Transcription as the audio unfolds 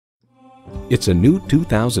It's a new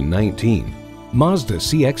 2019 Mazda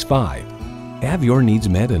CX-5. Have your needs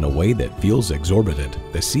met in a way that feels exorbitant.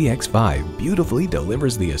 The CX-5 beautifully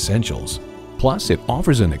delivers the essentials. Plus, it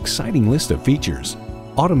offers an exciting list of features: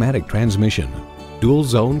 automatic transmission, dual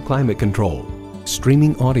zone climate control,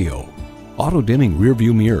 streaming audio, auto-dimming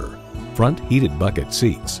rearview mirror, front heated bucket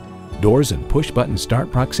seats, doors and push-button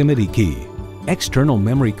start proximity key, external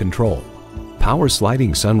memory control, power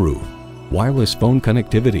sliding sunroof, wireless phone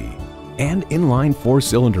connectivity, and inline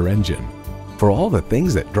 4-cylinder engine. For all the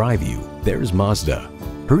things that drive you, there's Mazda.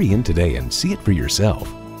 Hurry in today and see it for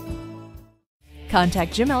yourself.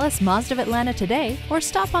 Contact Jim Ellis Mazda of Atlanta today or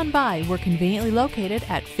stop on by. We're conveniently located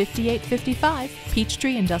at 5855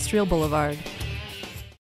 Peachtree Industrial Boulevard.